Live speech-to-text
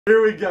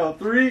Here we go.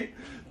 3,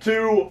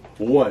 2,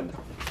 1.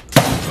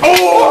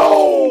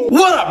 Oh!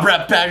 What up,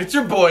 Rep Pack? It's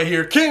your boy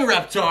here, King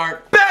Reptar,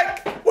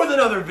 back with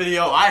another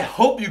video. I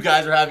hope you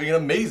guys are having an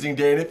amazing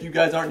day, and if you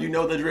guys aren't, you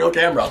know the drill.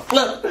 Camera.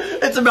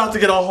 It's about to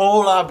get a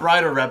whole lot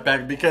brighter, Rep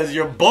Pack, because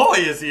your boy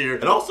is here,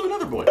 and also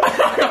another boy.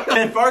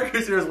 And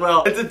Parker's here as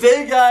well. And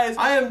today, guys,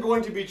 I am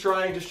going to be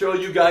trying to show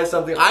you guys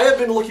something. I have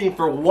been looking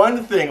for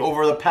one thing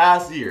over the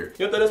past year.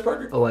 You know what that is,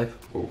 Parker? A life.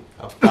 Ooh.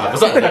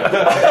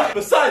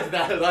 Besides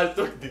that, I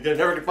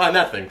never could find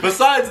that thing.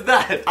 Besides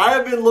that, I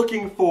have been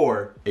looking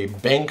for a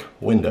bank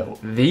window.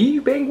 The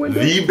bank window?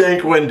 The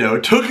bank window.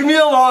 Took me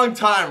a long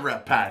time,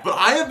 Rep Pack, but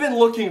I have been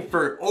looking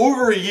for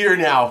over a year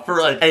now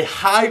for like a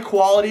high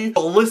quality,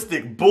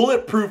 ballistic,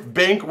 bulletproof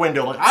bank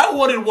window. Like I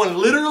wanted one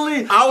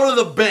literally out of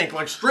the bank,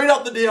 like straight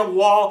out the damn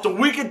wall, so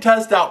we could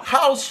test out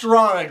how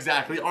strong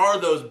exactly are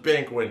those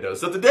bank windows.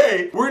 So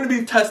today, we're gonna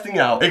be testing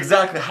out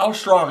exactly how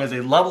strong is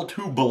a level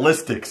 2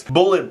 ballistics,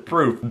 bulletproof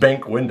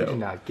bank window. I did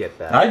not get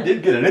that. I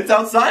did get it. It's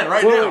outside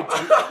right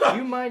now. Do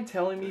you mind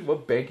telling me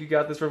what bank you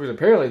got this from? Because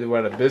apparently they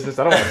went out of business.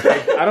 I don't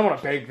want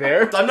to bank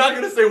there. I'm not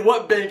gonna say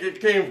what bank it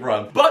came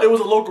from, but it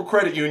was a local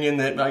credit union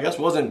that I guess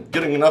wasn't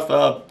getting enough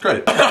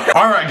credit.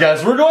 All right,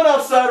 guys, we're going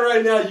outside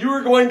right now. You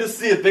are going to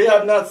see it. They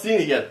have not seen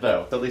it yet,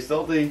 though. So they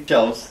sell the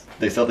shelves.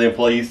 They sell the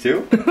employees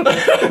too.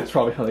 It's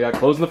probably how they got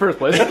closed in the first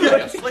place.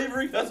 Yeah,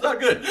 slavery. That's not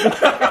good.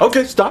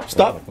 Okay,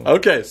 stop.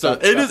 Okay, so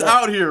it is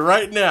out here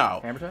right now.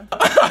 Hammer time?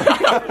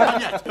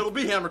 Yes, it'll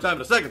be hammer time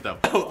in a second, though.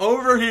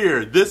 Over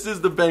here, this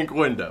is the bank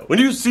window. When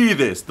you see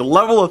this, the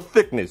level of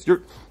thickness,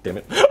 damn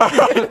it.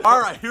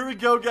 All right, here we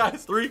go,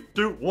 guys. 3,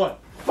 2, 1.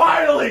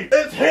 Finally,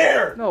 it's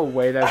here. No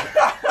way. That's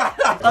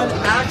an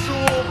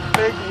actual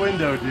bank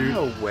window, dude.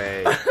 no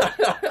way.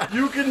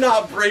 You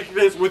cannot break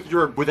this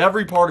with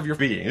every part of your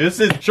being. This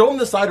is, show them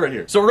the side right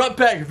here. So Rep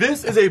Pack,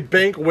 this is a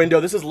bank window.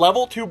 This is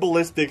level 2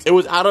 ballistics. It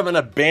was out of an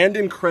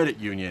abandoned credit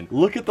union.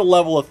 Look at the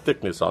level of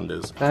thickness on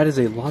this. That is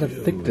a lot of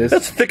thickness.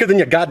 That's thicker than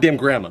your goddamn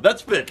grandma.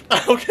 That's thick.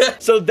 Okay,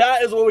 so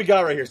that is what we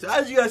got right here. So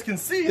as you guys can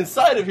see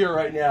inside of here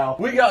right now,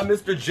 we got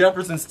Mr.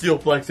 Jefferson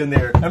Steelplex in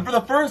there. And for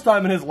the first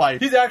time in his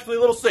life, he's actually a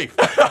little safe.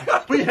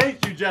 We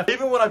hate you, Jeff.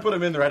 Even when I put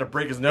him in there, I had to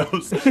break his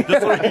nose. Just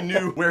so he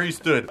knew where he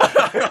stood.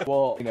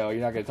 Well, you know,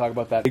 you're not going to talk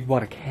about that. You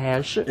want to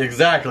cash?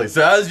 Exactly.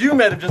 So as you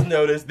may have just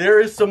noticed, there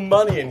is some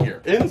money in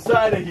here.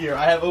 Inside of here,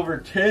 I have over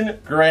 10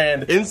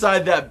 grand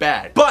inside that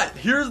bag. But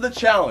here's the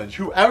challenge.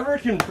 Whoever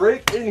can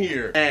break in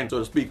here and, so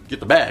to speak, get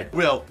the bag,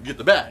 will get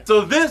the bag.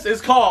 So this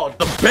is called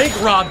the Bank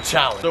Rob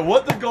Challenge. So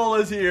what the goal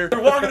is here,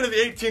 you're walking to the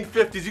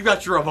 1850s, you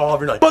got your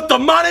revolver, you're like, put the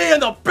money in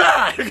the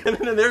bag! And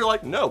then they're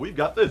like, no, we've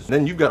got this. And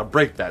then you've got to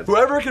break that.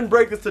 Whoever can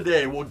break this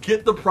today will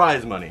get the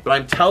prize money. But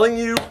I'm telling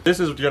you, this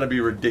is going to be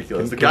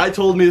ridiculous. The guy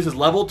told me this is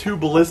level 2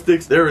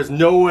 ballistics. There is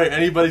no way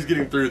anybody's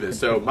getting through this.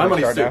 So my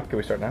money's safe. Can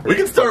we start now? We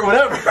can start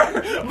whenever.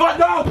 But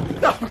no.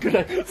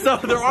 Okay. So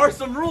there are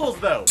some rules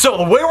though. So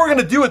the way we're going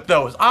to do it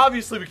though is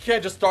obviously we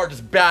can't just start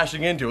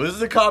bashing into it. This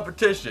is a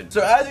competition.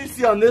 So as you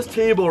see on this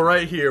table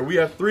right here, we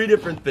have 3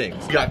 different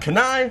things. We got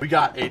kunai, we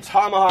got a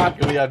tomahawk,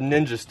 and we have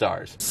ninja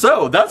stars.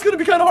 So that's going to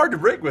be kind of hard to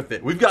break with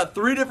it. We've got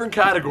 3 different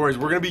categories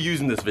we're going to be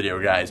using this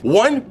video, guys.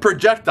 1,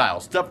 projectile,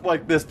 stuff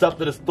like this, stuff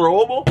that is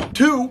throwable.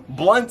 2,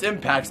 blunt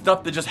impact,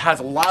 stuff that just has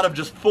a lot of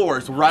just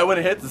force right when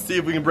it hits to see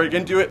if we can break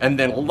into it. And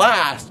then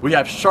last, we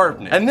have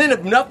sharpness. And then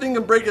if nothing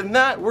can break in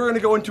that, we're gonna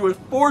go into a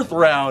 4th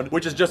round,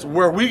 which is just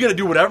where we're gonna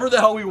do whatever the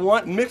hell we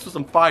want, mixed with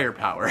some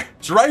firepower.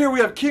 So right here we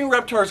have King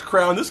Reptar's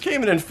crown. This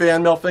came in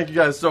fan mail. Thank you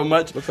guys so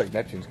much. Looks like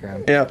Neptune's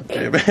crown. Yeah,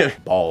 okay.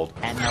 Bald.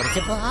 And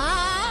noticeable.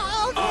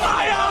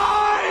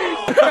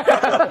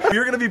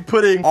 You're gonna be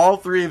putting all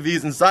 3 of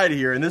these inside of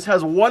here, and this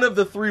has one of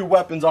the 3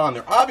 weapons on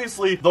there.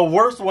 Obviously, the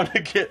worst one to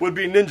get would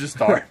be ninja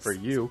stars. For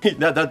you.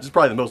 That's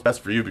probably the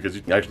best for you because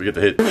you can actually get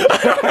the hit.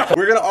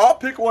 We're gonna all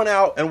pick one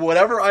out, and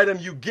whatever item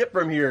you get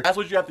from here, that's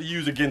what you have to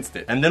use against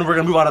it. And then we're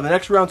gonna move on to the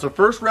next round. So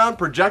first round,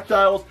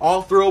 projectiles,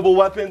 all throwable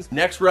weapons.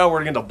 Next round, we're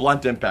gonna get into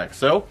blunt impact.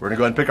 So we're gonna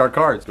go ahead and pick our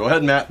cards. Go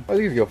ahead, Matt. I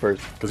think you go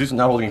first. Because he's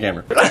not holding a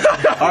camera.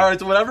 All right,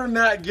 so whatever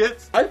Matt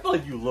gets, I feel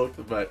like you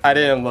looked, but I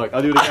didn't look.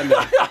 I'll do it again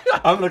now.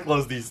 I'm gonna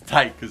close these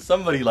tight because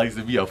somebody likes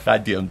to be a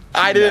fat damn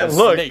I didn't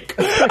look. Snake.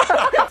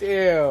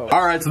 Damn.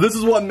 All right, so this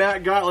is what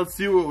Matt got. Let's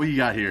see what we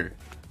got here.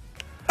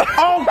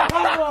 Oh,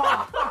 come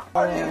on!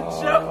 Are you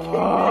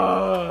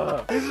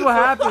joking? This is what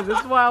happens. This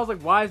is why I was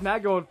like, why is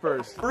Matt going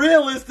first?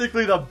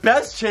 Realistically, the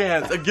best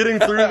chance of getting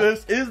through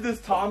this is this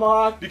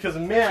tomahawk because,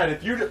 man,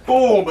 if you just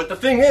boom, but the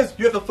thing is,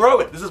 you have to throw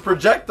it. This is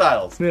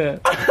projectiles. Yeah.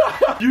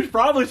 You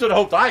probably should have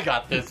hoped I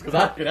got this because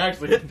I can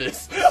actually hit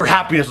this. Her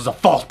happiness was a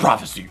false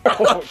prophecy.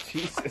 Oh,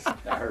 Jesus.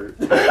 That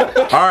hurt.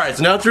 All right,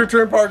 so now it's your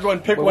turn, Parker. Go ahead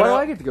and pick Well, one why do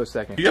out. I get to go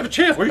second? You have a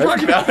chance. What are you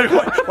talking about?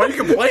 Why are you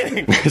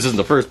complaining? This isn't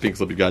the first pink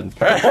slip you got.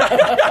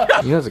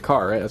 You know it's a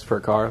car, right? That's for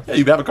a car. Yeah,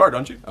 you have a car,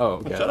 don't you?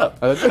 Oh, okay. Shut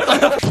up. Are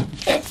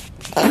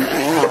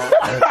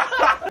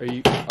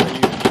you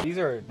These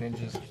are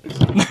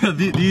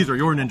ninjas. These are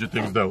your ninja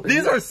things, though.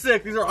 These are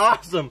sick. These are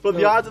awesome. But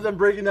the odds of them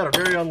breaking that are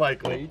very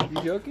unlikely. Are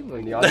you joking?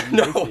 Like, the odds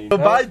No. So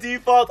by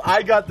default,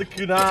 I got the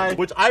kunai,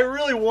 which I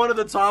really wanted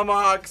the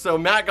tomahawk. So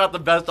Matt got the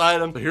best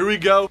item. So here we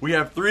go. We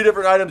have 3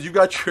 different items. You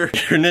got your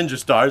ninja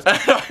stars.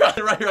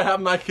 Right here, I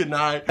have my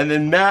kunai, and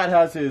then Matt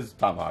has his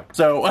tomahawk.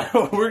 So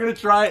we're gonna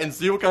try and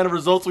see what kind of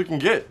results we can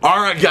get.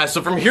 All right, guys.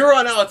 So from here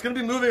on out, it's gonna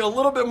be moving a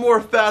little bit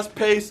more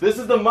fast-paced. This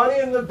is the money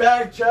in the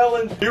bag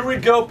challenge. Here we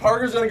go.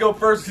 Parker's gonna go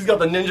first. He's got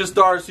the ninja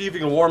stars. See if he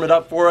can warm it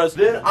up for us.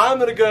 Then I'm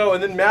gonna go,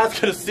 and then Matt's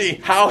gonna see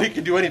how he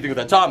can do anything with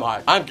that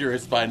tomahawk. I'm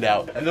curious to find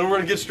out. And then we're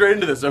gonna get straight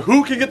into this. So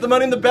who can get the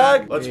money in the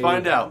bag? Let's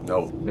find out.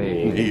 No.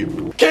 Me.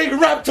 King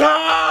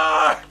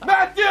Reptar!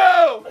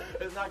 Matthew!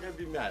 It's not gonna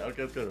be Matt.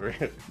 Okay, let's go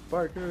to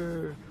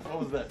Parker. What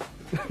was that?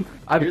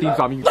 I have a theme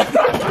song.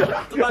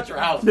 It's about your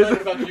house.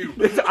 It's about you.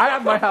 I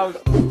have my house.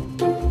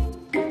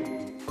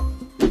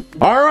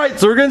 All right,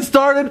 so we're getting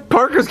started.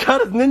 Parker's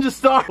got his ninja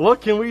star.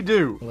 What can we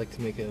do? I'd like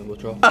to make a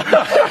withdrawal.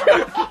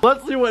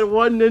 Let's see what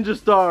one ninja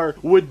star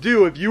would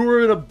do if you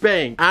were in a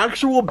bank.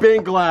 Actual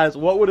bank glass,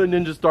 what would a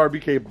ninja star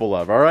be capable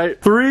of? All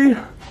right, 3,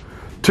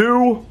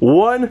 2,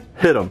 1,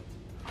 hit him.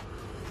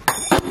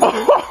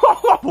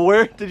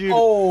 Where did you?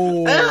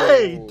 Oh.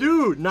 Hey,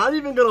 dude, not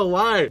even gonna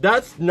lie.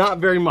 That's not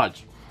very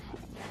much.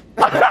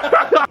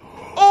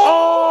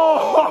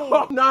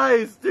 Oh,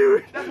 nice,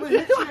 dude. That's what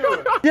hit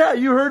you. Yeah,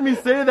 you heard me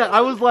say that.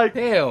 I was like,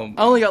 damn,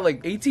 I only got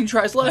like 18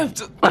 tries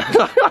left.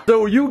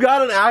 So you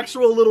got an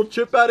actual little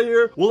chip out of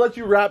here. We'll let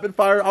you rapid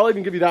fire. I'll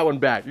even give you that one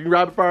back. You can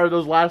rapid fire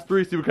those last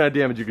 3, see what kind of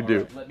damage you can do.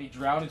 Right, let me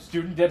drown in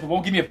student debt, but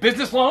won't give me a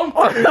business loan?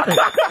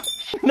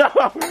 No,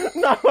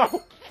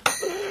 no.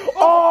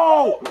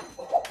 Oh!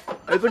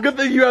 It's a good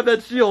thing you have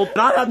that shield.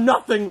 And I have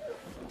nothing.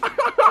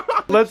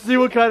 Let's see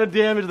what kind of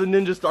damage the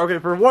ninja star. Okay,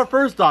 for what?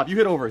 First off, you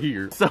hit over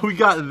here. So we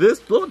got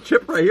this little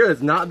chip right here.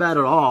 It's not bad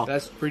at all.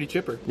 That's pretty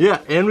chipper. Yeah,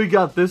 and we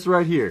got this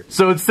right here.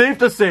 So it's safe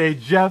to say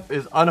Jeff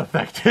is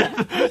unaffected.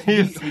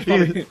 he's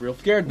real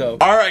scared though.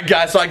 All right,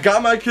 guys. So I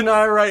got my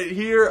kunai right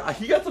here.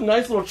 He got some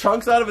nice little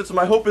chunks out of it. So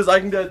my hope is I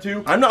can get it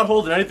too. I'm not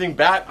holding anything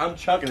back. I'm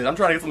chucking it. I'm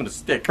trying to get something to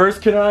stick.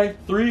 First kunai.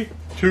 3,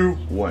 2,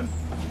 1.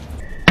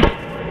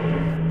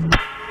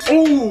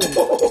 Ooh!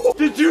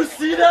 Did you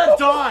see that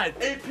dot?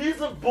 A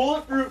piece of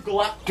bulletproof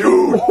glass.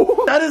 Dude,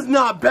 that is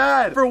not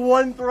bad for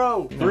one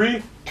throw.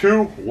 3,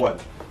 2, 1.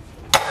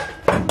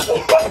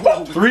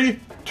 3,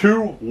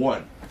 2,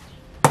 1.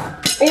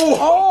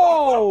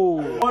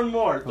 Oh! One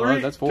more. 3,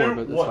 that's 4, 2,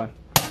 but that's 1. fine.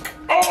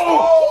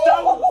 Oh,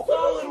 that was a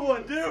solid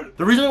one, dude.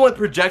 The reason we went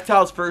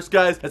projectiles first,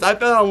 guys, is I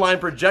found online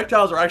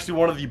projectiles are actually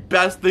one of the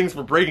best things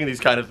for breaking these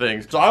kind of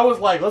things. So I was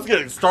like, let's get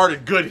it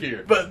started good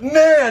here. But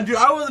man, dude,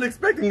 I wasn't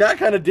expecting that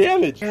kind of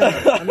damage. Yeah,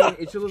 I mean,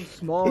 it's a little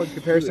small in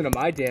comparison to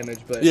my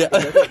damage, but yeah.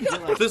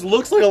 This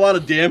looks like a lot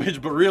of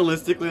damage, but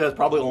realistically, that's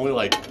probably only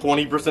like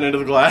 20% into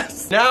the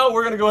glass. Now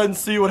we're gonna go ahead and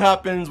see what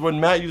happens when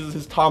Matt uses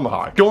his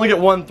tomahawk. You only get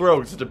one throw,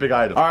 it's such a big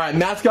item. All right,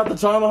 Matt's got the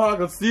tomahawk.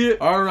 Let's see it.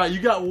 All right,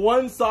 you got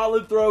one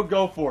solid throw.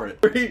 Go for it.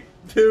 3,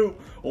 2,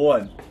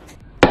 1.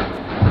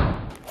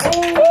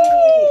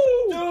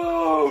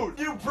 Oh,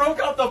 dude, you broke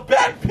out the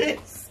back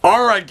piece.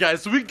 All right,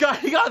 guys, so he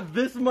got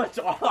this much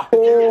off.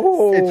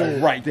 Oh,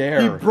 it's right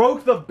there. He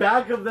broke the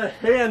back of the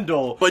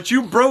handle, but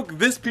you broke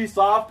this piece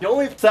off. The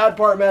only sad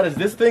part, Matt, is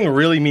this thing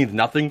really means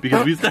nothing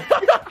because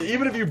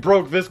even if you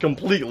broke this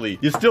completely,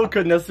 you still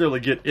couldn't necessarily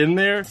get in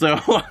there. So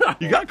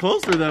you got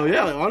closer though.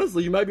 Yeah, like,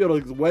 honestly, you might be able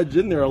to wedge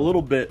in there a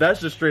little bit.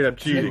 That's just straight up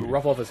cheating.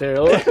 Rough off his hair.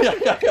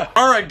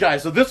 All right,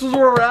 guys, so this is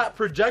where we're at.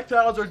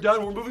 Projectiles are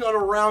done. We're moving on to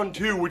round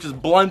 2, which is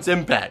blunt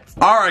impacts.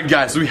 All right,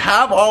 guys, so we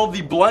have all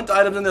the blunt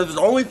items in there. There's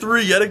only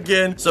 3 yet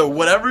again. So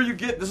whatever you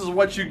get, this is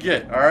what you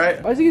get. All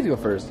right. Why does he get to go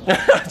first?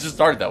 Just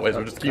started that way, so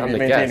we're just keep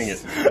maintaining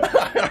it.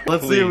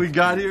 Let's see what we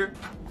got here.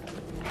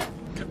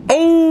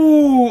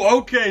 Oh,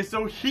 okay,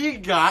 so he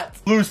got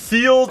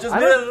Lucille just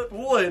made out of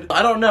wood.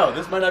 I don't know.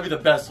 This might not be the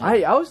best one.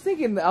 I was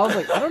thinking, I was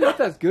like, I don't know if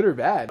that's good or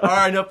bad. All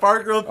right, now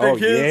Parker will pick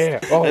his. Yeah.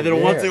 Oh, and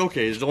then once,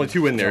 okay, there's only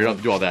 2 in there. You don't have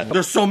to do all that.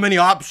 There's so many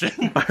options.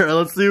 All right,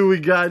 let's see what we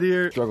got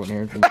here. Struggling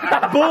here.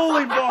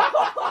 Bowling ball.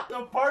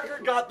 So Parker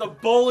got the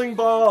bowling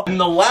ball. And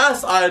the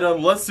last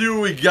item, let's see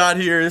what we got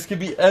here. This could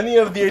be any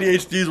of the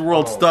ADHD's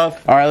world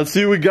stuff. All right, let's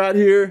see what we got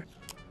here.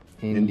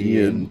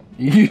 Indian.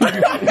 You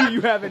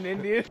have an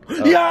Indian?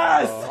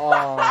 Yes!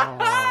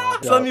 Oh,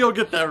 Some of you'll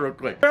get that real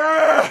quick.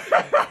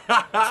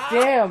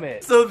 damn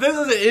it. So this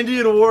is an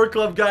Indian War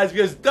Club, guys. If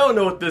you guys don't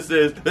know what this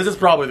is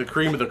probably the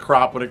cream of the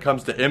crop when it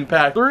comes to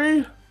impact.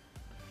 3,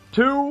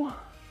 2,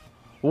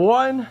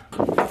 1.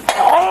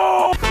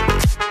 Oh!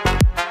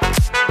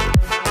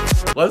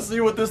 Let's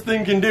see what this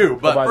thing can do.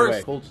 But by first, the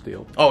way, cold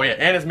steel. Oh yeah,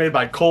 and it's made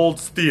by cold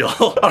steel.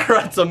 All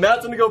right, so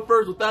Matt's gonna go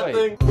first with that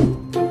thing.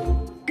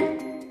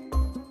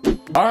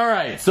 All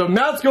right, so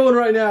Matt's going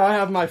right now. I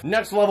have my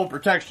next level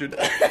protection.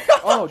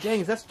 Oh,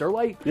 dang, is that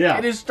Sterlite? Yeah.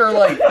 It is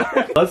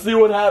Sterlite. Let's see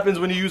what happens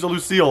when you use a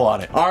Lucille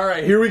on it. All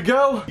right, here we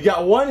go. You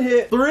got 1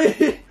 hit.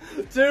 3,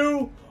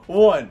 2,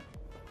 1.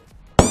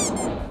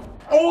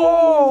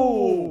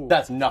 Oh!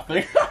 That's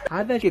nothing.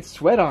 How'd that get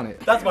sweat on it?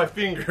 That's my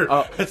finger.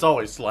 It's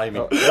always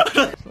slimy.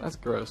 That's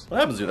gross. What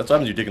happens? That's what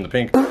happens when you dig in the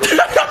pink.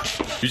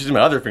 You should see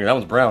my other finger. That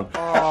one's brown. Oh.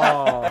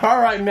 All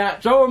right,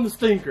 Matt. Show him the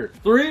stinker.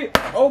 3.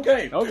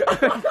 Okay.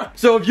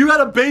 So if you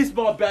had a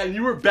baseball bat and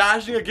you were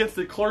bashing against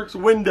the clerk's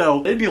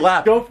window, they'd be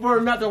laughing. Go for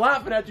it, Matt. They're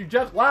laughing at you.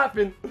 Jeff's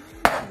laughing.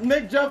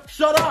 Make Jeff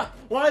shut up.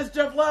 Why is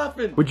Jeff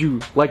laughing? Would you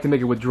like to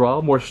make a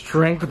withdrawal? More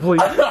strength,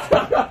 please.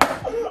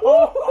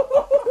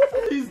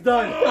 He's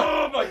done.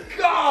 Oh my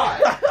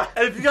god!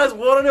 And if you guys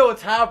want to know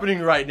what's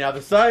happening right now,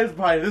 the science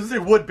behind it, this is a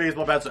wood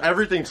baseball bat, so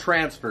everything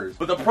transfers.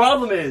 But the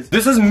problem is,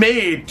 this is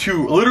made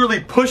to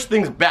literally push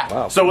things back.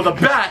 Wow. So with a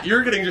bat,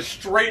 you're getting just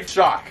straight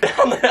shock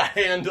down that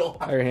handle.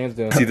 How are your hands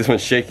doing? See, this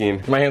one's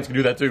shaking. My hands can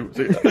do that too.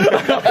 See?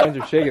 Hands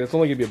are shaking. It's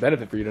only gonna be a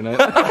benefit for you tonight.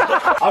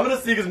 I'm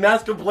gonna see because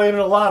Matt's complaining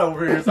a lot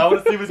over here, so I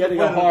want to see what's getting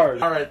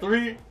hard. All right,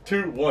 3,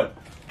 2, 1.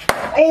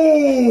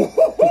 Oh!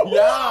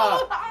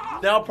 Yeah!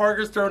 Now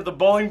Parker's turn with the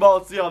bowling ball.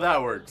 Let's see how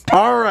that works.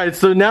 All right,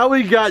 so now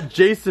we got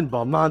Jason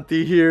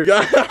Belmonte here.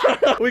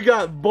 We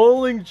got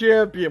bowling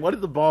champion. What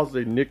did the ball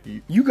say,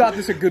 Nikki? You got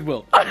this at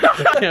Goodwill.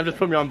 Damn, just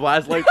put me on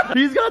blast. Like,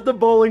 he's got the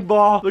bowling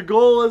ball. The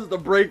goal is to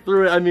break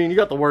through it. I mean, you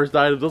got the worst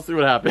items. Let's see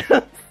what happens.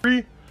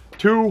 3,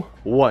 2,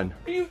 1. Who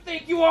do you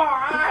think you are?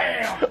 I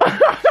am.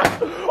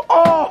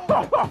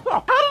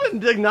 Oh! How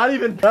did it not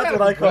even? That's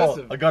what I call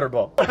a gutter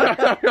ball. All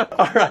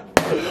right.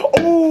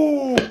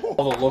 Oh!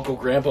 All the local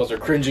grandpas are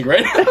cringing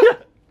right now.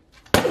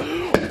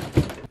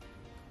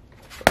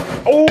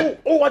 Oh,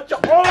 watch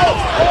out.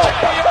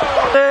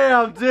 Oh!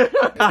 Damn, dude.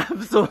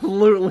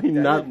 Absolutely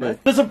nothing.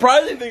 The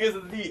surprising thing is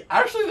that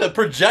the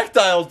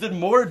projectiles did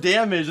more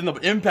damage than the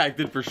impact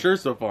did for sure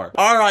so far.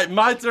 All right,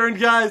 my turn,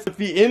 guys. With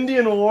the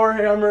Indian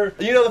Warhammer.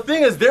 You know, the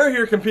thing is, they're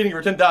here competing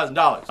for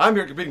 $10,000. I'm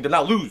here competing to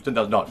not lose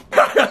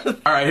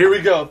 $10,000. All right, here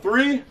we go.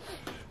 3,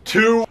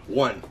 2,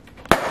 1.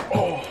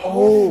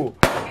 Oh.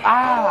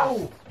 Ah.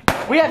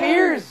 We have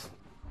ears.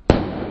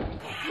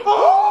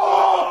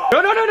 Oh!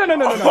 No.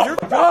 You're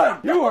done.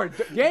 You are,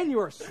 Dan, you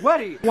are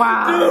sweaty.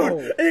 Wow.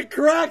 Dude, it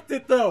cracked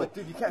it though.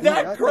 Dude, you can't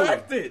that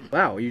cracked it.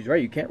 Wow, he's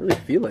right. You can't really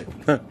feel it.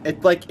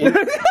 It's like...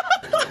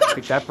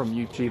 Take that from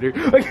you, cheater.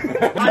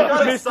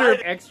 Mr.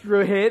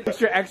 Extra hit.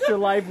 Extra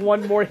life.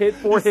 One more hit.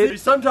 4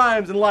 hits.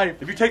 Sometimes in life,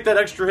 if you take that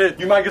extra hit,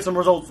 you might get some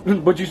results.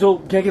 But you still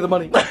can't get the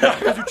money.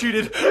 Because you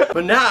cheated.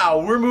 But now,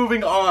 we're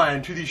moving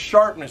on to the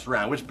sharpness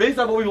round, which based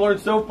on what we've learned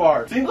so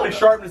far, seems like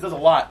sharpness does a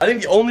lot. I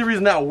think the only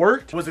reason that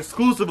worked was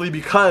exclusively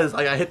because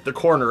I hit the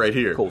corner right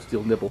here. Cold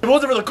steel nipple. If it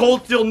wasn't for the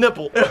cold steel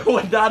nipple, it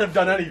would not have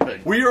done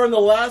anything. We are in the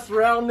last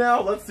round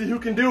now. Let's see who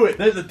can do it.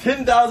 There's a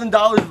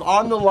 $10,000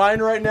 on the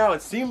line right now.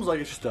 It seems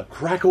like it's just a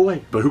crack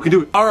away, but who can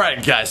do it? All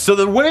right, guys. So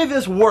the way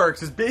this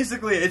works is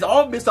basically, it's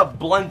all based off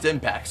blunt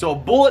impact. So a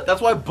bullet, that's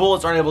why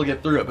bullets aren't able to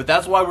get through it, but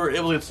that's why we're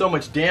able to get so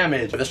much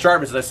damage with the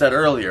sharpness, as I said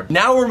earlier.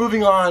 Now we're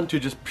moving on to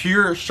just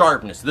pure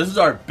sharpness. This is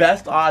our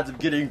best odds of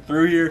getting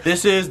through here.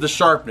 This is the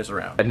sharpness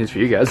round. Bad news for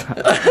you guys.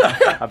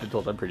 I've been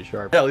told I'm pretty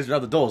sharp. Yeah, at least you're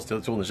not the dullest tool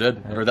in the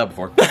shed. I heard that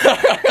before.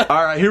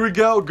 All right, here we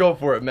go. Go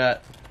for it,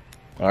 Matt.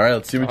 All right,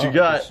 let's see what you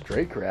got.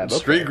 Straight grab.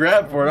 Straight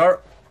grab for it. All right.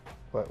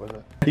 What was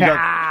it? He got,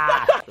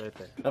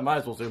 I might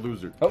as well say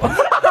loser.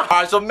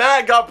 Alright, so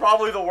Matt got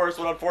probably the worst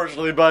one,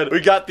 unfortunately, but we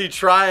got the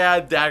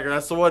Triad Dagger.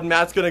 That's the one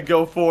Matt's gonna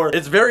go for.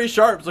 It's very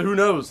sharp, so who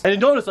knows? And you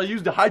notice I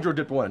used the Hydro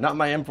Dip one, not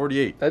my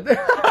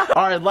M48.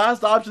 Alright,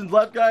 last options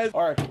left, guys,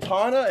 are a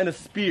katana and a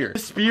spear.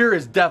 This spear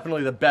is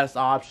definitely the best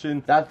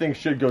option. That thing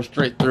should go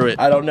straight through it.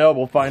 I don't know,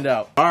 we'll find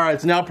out.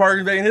 Alright, so now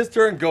Parker's making his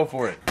turn. Go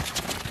for it.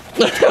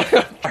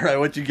 Alright,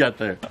 what you got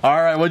there?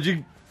 Alright, what'd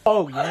you...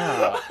 Oh,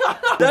 yeah.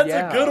 That's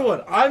a good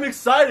one. I'm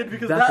excited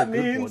because that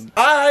means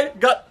I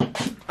got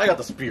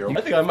the spear.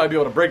 I think I might be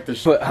able to break this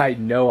shit. But I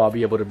know I'll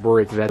be able to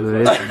break that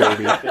baby.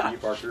 Thank you,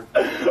 Parker.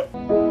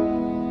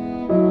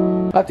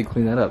 I have to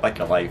clean that up. Like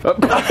a life.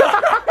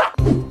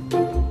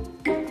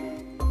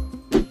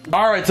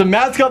 Alright, so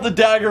Matt's got the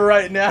dagger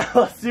right now.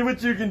 Let's see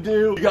what you can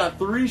do. You got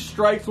 3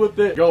 strikes with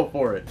it. Go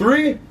for it.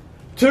 3,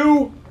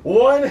 2,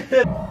 1,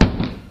 hit.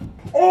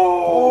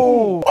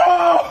 Oh!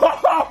 Oh!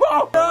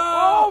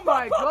 Oh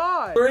my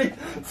god! 3,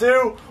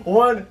 2,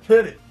 1,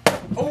 hit it.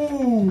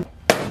 Oh!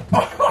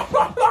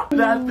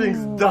 That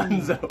thing's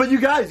donezo. But you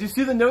guys, you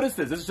see the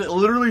notices. This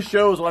literally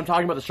shows what I'm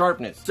talking about, the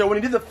sharpness. So when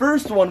he did the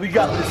first one, we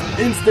got this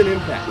instant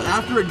impact. But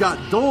after it got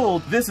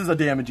dulled, this is the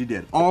damage he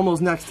did.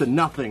 Almost next to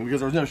nothing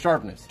because there was no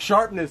sharpness.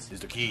 Sharpness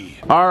is the key.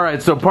 All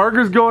right, so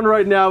Parker's going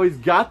right now. He's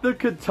got the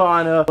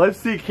katana. Let's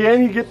see,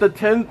 can he get the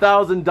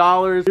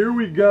 $10,000? Here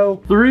we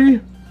go. 3,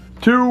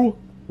 2,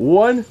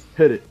 1,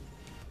 hit it.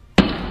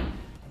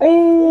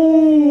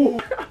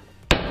 Oh!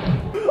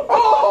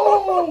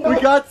 Oh! We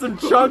got some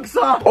chunks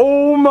off.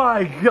 Oh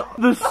my god,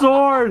 the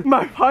sword!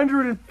 My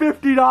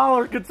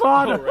 $150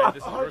 katana. Oh, right,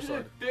 this is your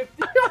sword.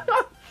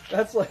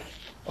 That's like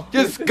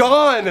It's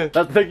gone.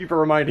 Thank you for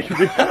reminding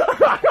me.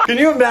 Can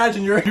you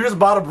imagine you just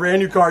bought a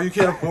brand new car, you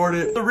can't afford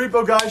it. The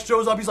repo guy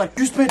shows up, he's like,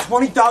 you spent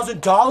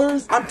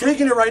 $20,000? I'm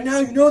taking it right now,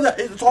 you know that,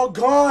 it's all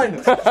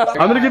gone.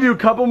 I'm gonna give you a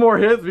couple more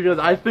hits because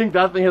I think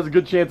that thing has a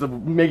good chance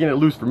of making it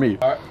loose for me.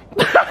 All right.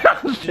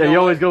 Yeah, you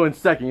always go in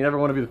second, you never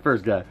want to be the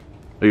first guy.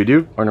 Oh, you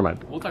do? Or never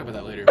mind. We'll talk about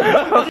that later.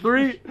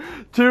 3,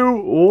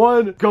 2,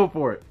 1, go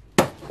for it.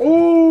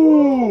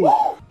 Ooh!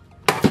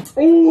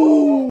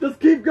 Ooh! Just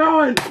keep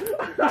going!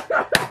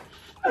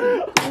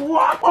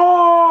 What?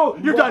 Oh!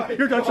 You're done.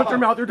 You're done. Shut your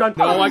mouth. You're done.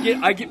 No, I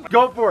get.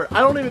 Go for it. I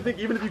don't even think,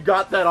 even if you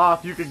got that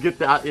off, you could get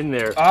that in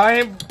there. I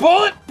am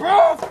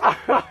bulletproof!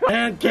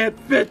 And can't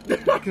fit.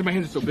 Because my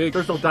hands are so big.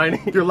 They're so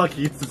tiny. You're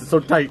lucky. It's so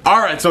tight.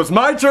 Alright, so it's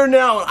my turn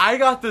now, and I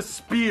got the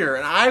spear,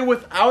 and I,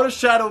 without a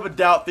shadow of a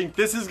doubt, think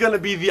this is gonna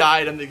be the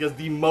item that does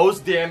the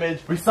most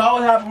damage. We saw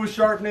what happened with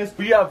sharpness.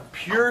 We have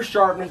pure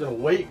sharpness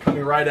and weight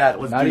coming right at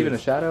it. Let's Not do even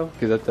this. a shadow?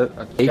 Because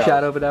that's a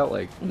shadow of a doubt,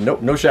 like.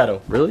 Nope, no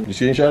shadow. Really? You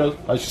see any shadows?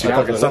 I just see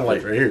fucking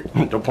sunlight right here.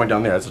 Don't point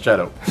down there, that's a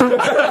shadow.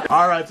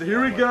 Alright, so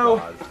here we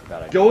go.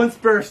 Go and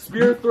spear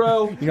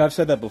throw. You know, I've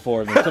said that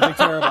before. There's something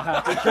terrible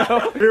happened.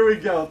 Here we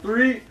go.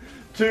 3,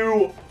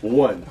 2,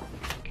 1.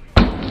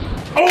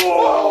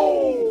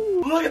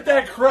 Oh! Look at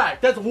that crack.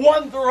 That's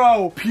one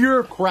throw.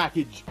 Pure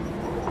crackage.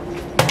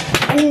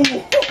 Ooh.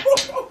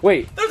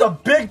 Wait. There's a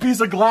big piece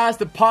of glass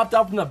that popped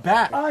out from the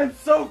back. I'm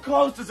so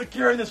close to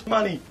securing this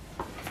money.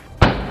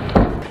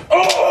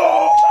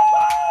 Oh!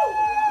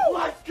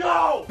 Let's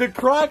go! The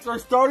cracks are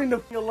starting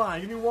to align.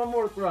 Give me one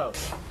more throw.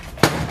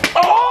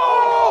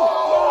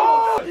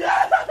 Oh!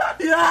 Yes!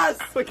 Yes!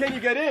 But can you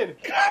get in?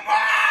 Come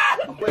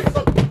on! Wait,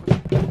 so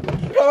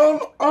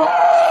come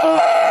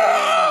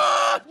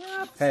on!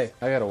 Hey,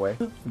 I got a way.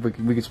 We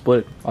can split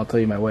it. I'll tell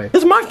you my way.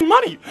 It's my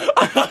money!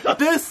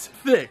 This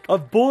thick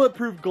of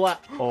bulletproof glass.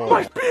 Oh.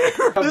 My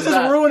spear! This is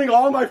ruining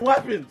all my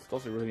weapons. It's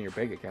also ruining your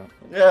bank account.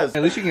 Yes.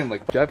 At least you can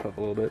like jive up a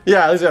little bit.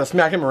 Yeah, at least I gotta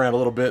smack him around a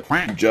little bit.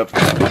 Jeff. You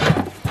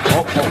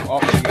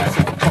guys.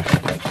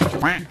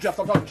 Jeff,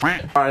 stop talking.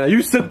 Alright, now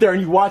you sit there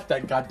and you watch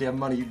that goddamn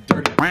money, you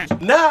dirty.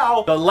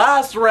 Now, the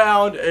last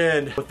round,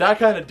 and with that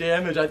kind of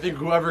damage, I think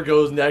whoever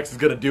goes next is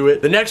gonna do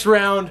it. The next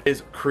round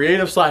is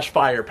creative /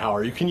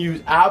 firepower. You can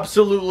use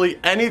absolutely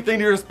anything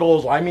to your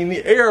disposal. I mean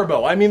the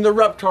airbow, I mean the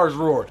Reptar's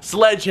roar,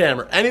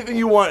 sledgehammer, anything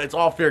you want, it's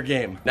all fair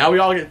game. Now we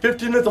all get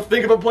 15 minutes to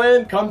think of a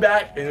plan, come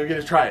back, and we're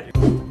gonna try it.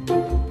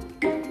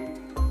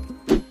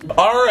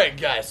 Alright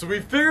guys, so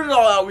we figured it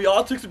all out. We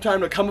all took some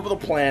time to come up with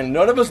a plan.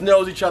 None of us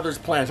knows each other's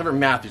plans, except for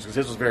Matthews, because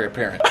his was very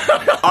apparent.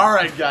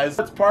 Alright guys,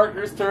 it's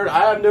Parker's turn.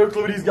 I have no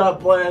clue what he's got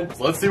planned,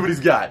 so let's see what he's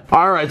got.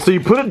 Alright, so you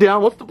put it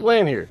down. What's the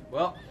plan here?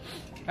 Well,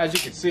 as you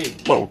can see.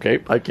 Oh,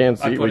 okay, I can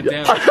see. I put it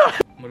down.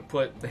 I'm gonna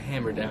put the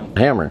hammer down.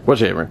 Hammer?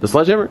 Which hammer? The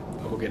sledgehammer?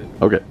 I'll go get it.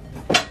 Okay.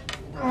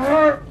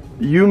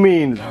 You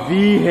mean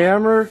the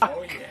hammer?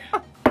 Oh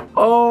yeah.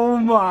 Oh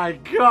my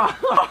god.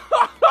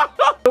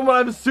 So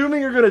what I'm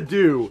assuming you're gonna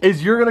do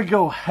is you're gonna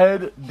go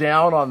head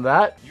down on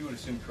that. You would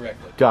assume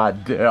correctly.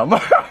 God damn.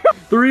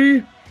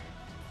 3,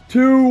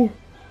 2,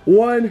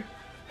 1,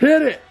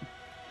 hit it.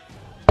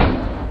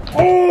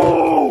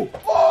 Oh!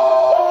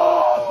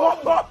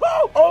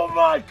 Oh! Oh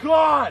my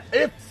god!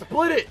 It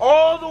split it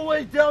all the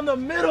way down the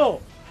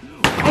middle.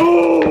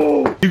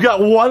 Oh! You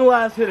got one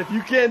last hit. If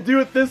you can't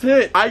do it this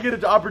hit, I get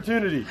an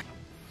opportunity.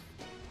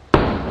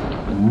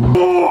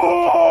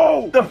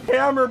 Oh! The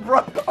hammer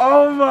broke.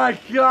 Oh my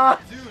god.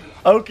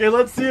 Okay,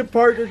 let's see if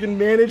Parker can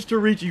manage to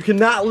reach it. You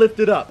cannot lift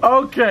it up.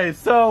 Okay,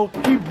 so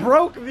he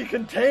broke the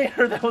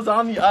container that was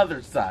on the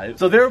other side.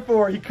 So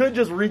therefore, he could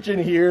just reach in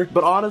here.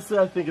 But honestly,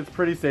 I think it's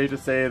pretty safe to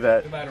say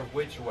that No matter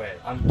which way,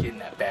 I'm getting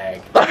that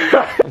bag.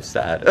 I'm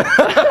sad.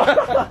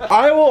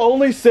 I will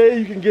only say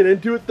you can get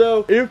into it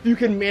though if you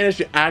can manage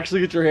to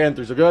actually get your hand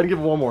through. So go ahead and give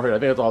it one more hit. I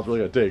think that's all it's really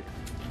gonna take.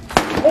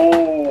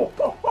 Oh!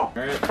 All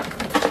right.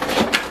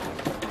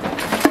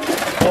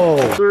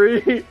 Oh.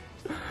 3,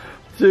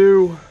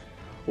 2,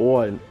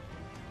 1.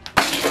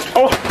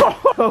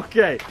 Oh,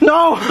 okay.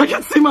 No, I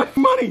can see my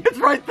money. It's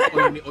right there.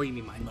 Oh, you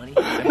mean my money?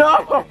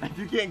 No. If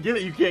you can't get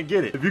it, you can't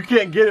get it. If you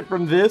can't get it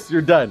from this,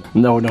 you're done.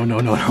 No, no, no,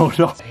 no, no,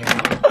 no.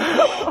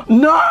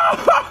 No!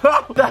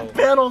 That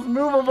panel's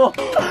movable. What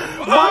the?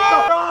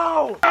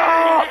 No!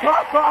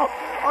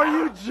 Are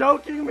you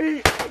joking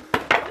me?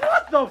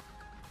 What the?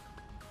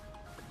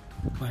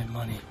 My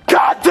money.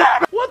 God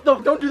damn it! What the?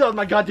 Don't do that with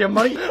my goddamn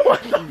money.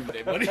 What the?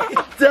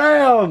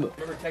 Damn!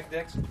 Remember Tech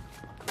Decks?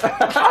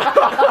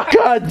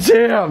 God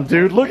damn,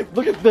 dude! Look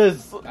at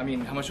this. I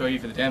mean, how much do I owe you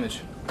for the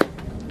damage?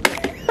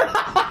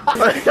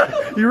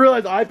 You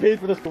realize I paid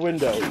for this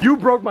window. You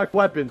broke my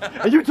weapons,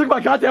 and you took my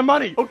goddamn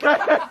money, okay?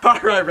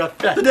 Alright,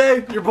 Reptar.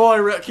 Today, your boy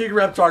King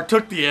Reptar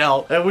took the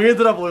L, and we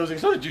ended up losing.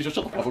 So did you, so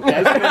shut the fuck up,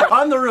 guys.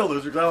 I'm the real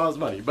loser because I lost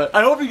money. But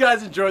I hope you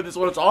guys enjoyed this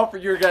one. It's all for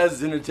your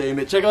guys'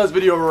 entertainment. Check out this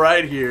video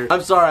right here.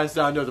 I'm sorry I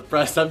sound no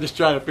depressed. I'm just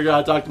trying to figure out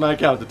how to talk to my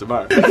accountant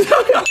tomorrow.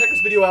 Check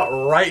this video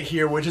out right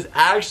here, which is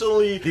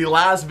actually the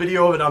last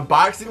video of an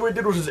unboxing we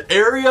did, which is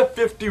Area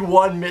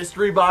 51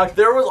 mystery box.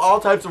 There was all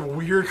types of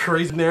weird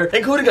crazy in there,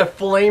 including a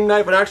flame flame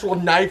knife, an actual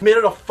knife made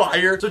out of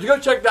fire. So if you go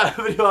check that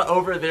video out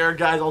over there,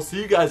 guys, I'll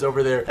see you guys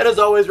over there. And as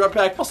always, Red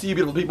Pack, I'll see you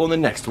beautiful people in the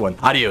next one.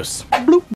 Adios. Bloop.